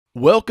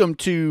Welcome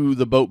to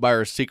the Boat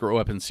Buyer's Secret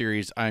Weapon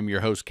series. I'm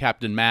your host,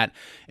 Captain Matt,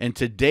 and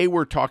today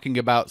we're talking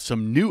about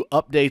some new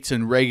updates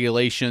and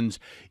regulations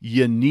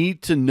you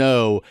need to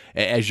know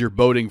as you're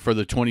boating for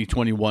the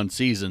 2021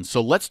 season.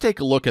 So let's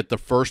take a look at the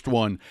first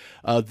one.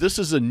 This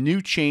is a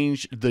new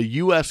change, the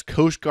U.S.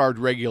 Coast Guard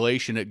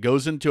regulation. It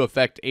goes into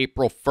effect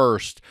April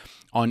 1st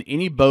on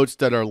any boats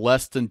that are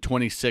less than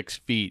 26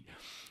 feet.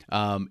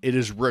 It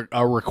is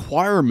a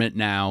requirement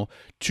now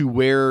to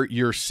wear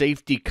your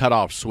safety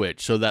cutoff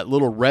switch. So that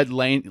little red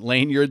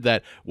lanyard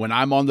that when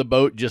I'm on the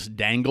boat just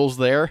dangles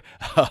there.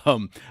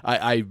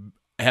 I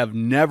have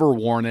never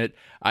worn it.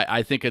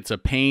 I think it's a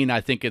pain. I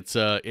think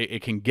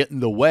it can get in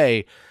the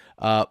way.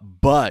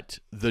 But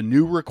the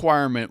new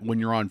requirement when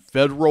you're on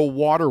federal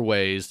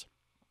waterways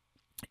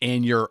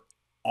and you're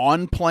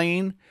on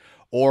plane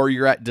or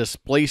you're at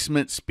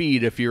displacement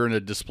speed, if you're in a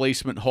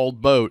displacement hold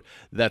boat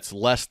that's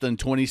less than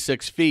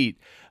 26 feet,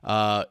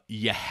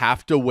 you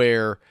have to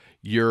wear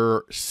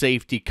your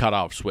safety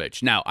cutoff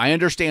switch. Now, I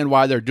understand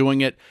why they're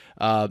doing it.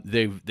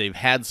 They've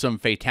had some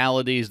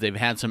fatalities. They've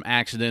had some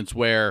accidents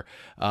where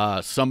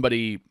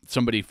somebody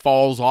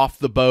falls off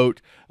the boat,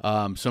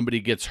 somebody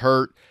gets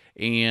hurt,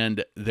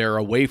 and they're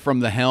away from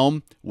the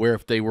helm, where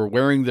if they were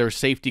wearing their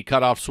safety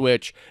cutoff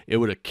switch, it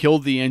would have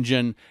killed the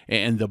engine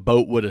and the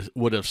boat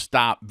would have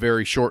stopped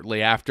very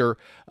shortly after,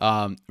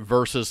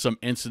 versus some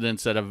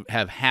incidents that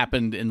have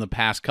happened in the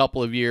past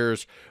couple of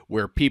years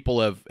where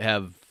people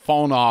have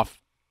fallen off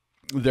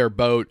their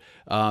boat,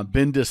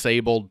 been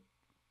disabled,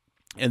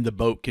 and the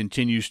boat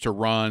continues to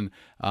run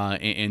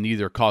and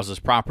either causes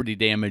property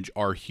damage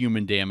or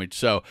human damage.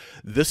 So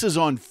this is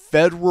on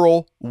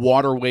federal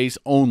waterways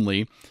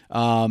only,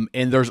 and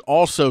there's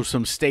also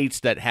some states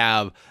that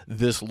have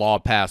this law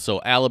passed.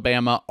 So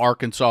Alabama,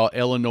 Arkansas,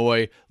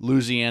 Illinois,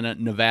 Louisiana,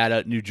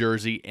 Nevada, New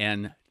Jersey,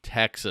 and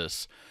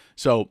Texas.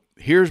 So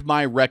here's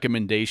my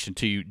recommendation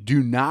to you.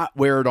 Do not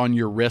wear it on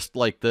your wrist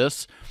like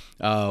this.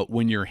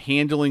 When you're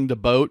handling the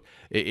boat,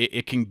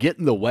 it can get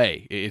in the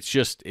way. It's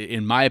just,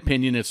 in my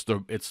opinion, it's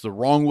the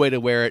wrong way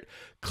to wear it.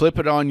 Clip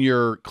it on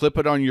your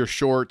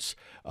shorts.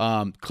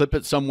 Clip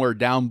it somewhere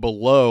down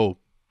below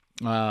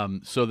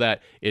so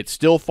that it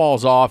still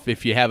falls off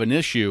if you have an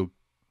issue,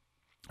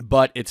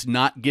 but it's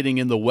not getting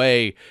in the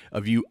way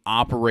of you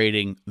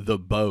operating the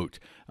boat.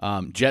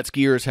 Jet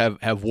skiers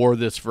have wore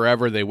this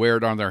forever. They wear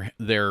it on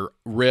their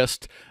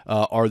wrist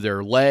or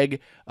their leg.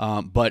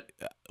 But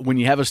when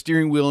you have a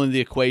steering wheel in the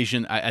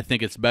equation, I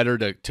think it's better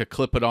to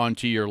clip it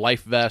onto your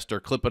life vest or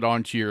clip it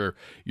onto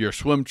your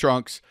swim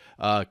trunks.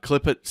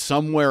 Clip it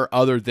somewhere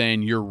other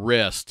than your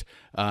wrist,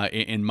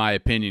 in my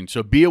opinion.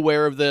 So be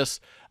aware of this.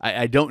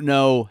 I don't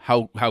know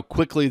how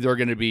quickly they're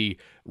going to be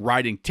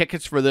writing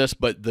tickets for this,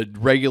 but the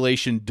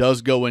regulation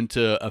does go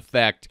into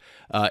effect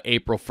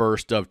April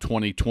 1st of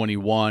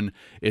 2021.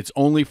 It's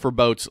only for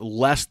boats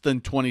less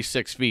than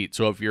 26 feet.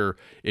 So if you're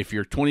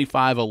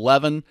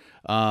 25'11"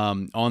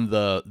 on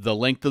the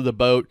length of the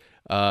boat,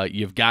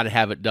 you've got to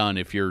have it done.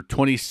 If you're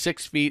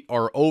 26 feet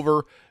or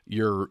over,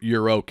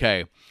 you're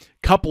okay.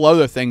 Couple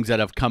other things that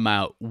have come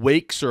out: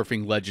 wake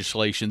surfing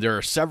legislation. There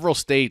are several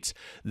states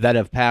that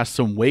have passed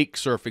some wake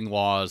surfing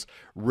laws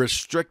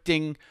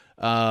restricting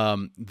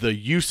the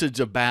usage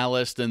of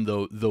ballast and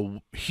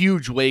the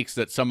huge wakes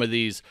that some of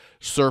these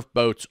surf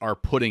boats are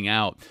putting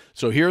out.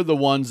 So here are the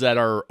ones that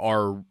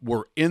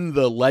were in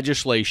the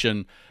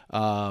legislation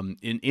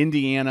in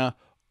Indiana,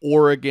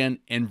 Oregon,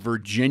 and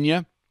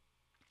Virginia.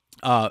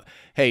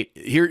 Hey,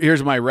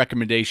 here's my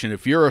recommendation.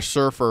 If you're a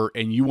surfer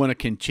and you want to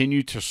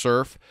continue to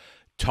surf,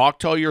 talk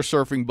to all your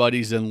surfing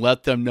buddies and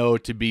let them know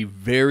to be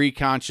very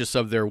conscious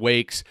of their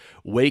wakes,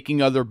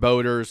 waking other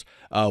boaters,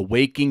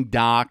 waking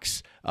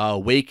docks,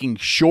 waking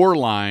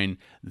shoreline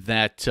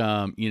that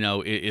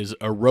is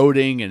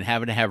eroding and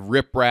having to have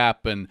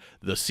riprap, and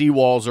the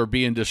seawalls are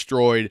being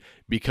destroyed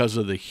because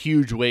of the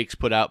huge wakes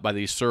put out by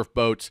these surf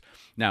boats.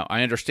 Now,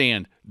 I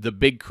understand the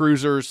big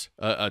cruisers,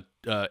 a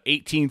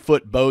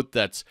 18-foot boat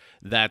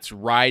that's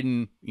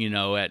riding,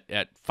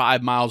 at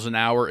 5 miles an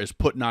hour is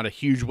putting out a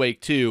huge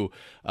wake too,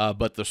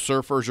 but the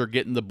surfers are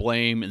getting the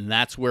blame, and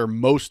that's where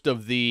most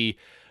of the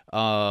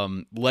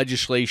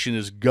legislation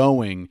is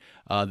going.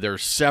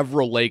 There's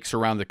several lakes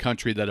around the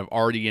country that have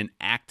already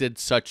enacted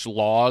such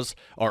laws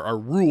or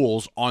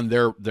rules on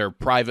their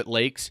private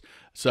lakes.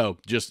 So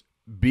just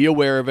be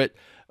aware of it.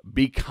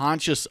 Be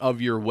conscious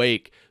of your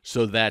wake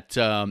so that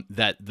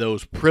that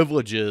those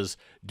privileges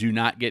do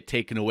not get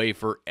taken away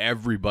for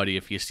everybody.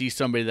 If you see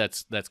somebody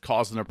that's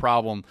causing a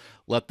problem,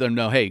 let them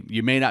know, hey,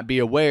 you may not be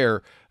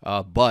aware,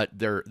 but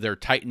they're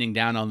tightening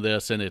down on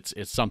this, and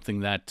it's something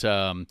that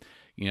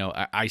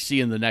I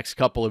see in the next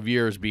couple of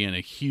years being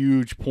a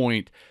huge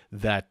point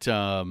that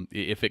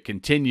if it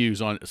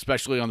continues on,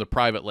 especially on the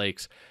private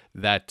lakes,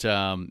 that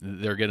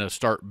they're going to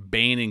start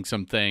banning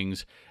some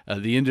things.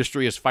 The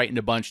industry is fighting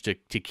a bunch to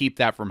keep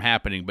that from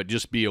happening, but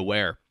just be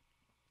aware.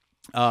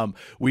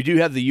 We do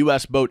have the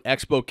U.S. Boat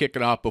Expo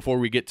kicking off before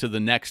we get to the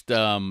next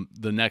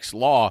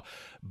law.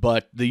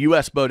 But the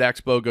U.S. Boat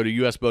Expo, go to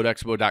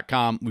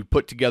usboatexpo.com. We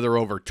put together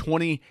over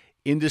 20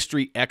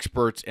 industry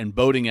experts and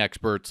boating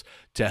experts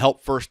to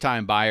help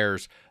first-time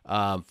buyers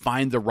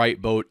find the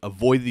right boat,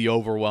 avoid the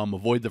overwhelm,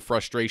 avoid the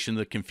frustration,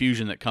 the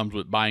confusion that comes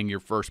with buying your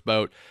first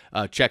boat.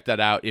 Check that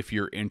out if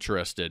you're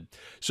interested.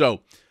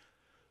 So,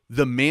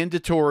 the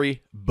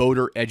mandatory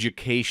boater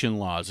education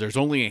laws. There's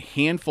only a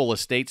handful of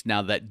states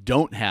now that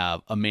don't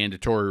have a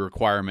mandatory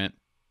requirement.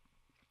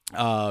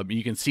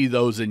 You can see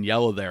those in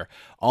yellow there.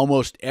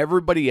 Almost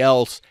everybody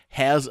else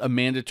has a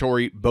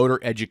mandatory boater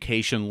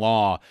education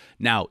law.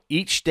 Now,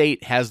 each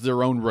state has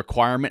their own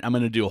requirement. I'm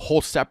going to do a whole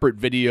separate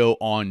video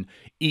on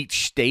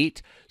each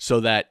state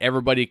so that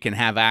everybody can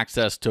have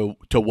access to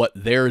what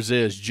theirs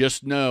is.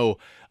 Just know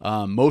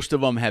most of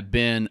them have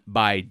been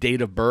by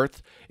date of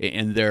birth,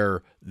 and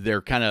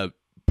they're kind of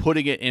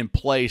putting it in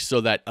place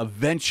so that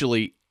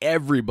eventually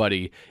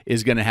everybody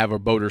is going to have a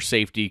boater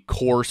safety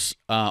course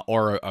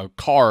or a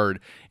card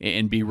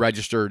and be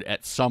registered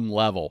at some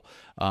level.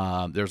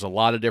 There's a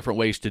lot of different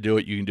ways to do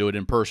it. You can do it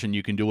in person.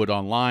 You can do it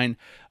online.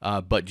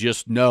 But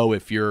just know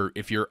if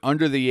you're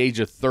under the age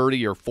of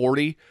 30 or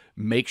 40,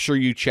 make sure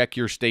you check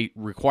your state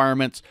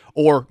requirements,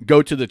 or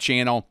go to the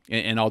channel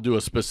and I'll do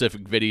a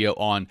specific video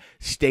on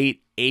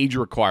state age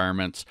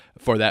requirements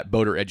for that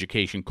boater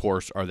education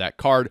course or that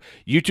card.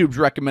 YouTube's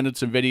recommended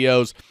some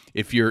videos.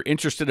 If you're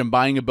interested in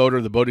buying a boat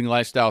or the boating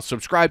lifestyle,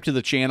 subscribe to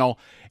the channel.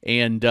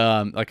 And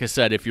like I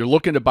said, if you're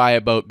looking to buy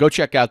a boat, go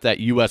check out that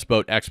US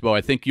Boat Expo.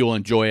 I think you'll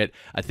enjoy it.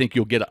 I think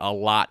you'll get a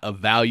lot of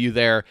value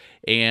there.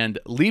 And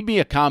leave me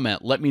a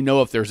comment. Let me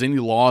know if there's any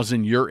laws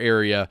in your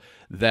area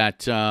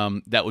that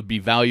that would be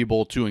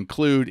valuable to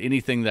include.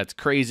 Anything that's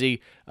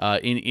crazy,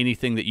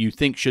 anything that you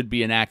think should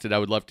be enacted. I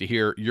would love to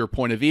hear your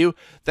point of view.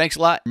 Thanks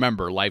a lot.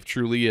 Remember, life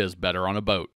truly is better on a boat.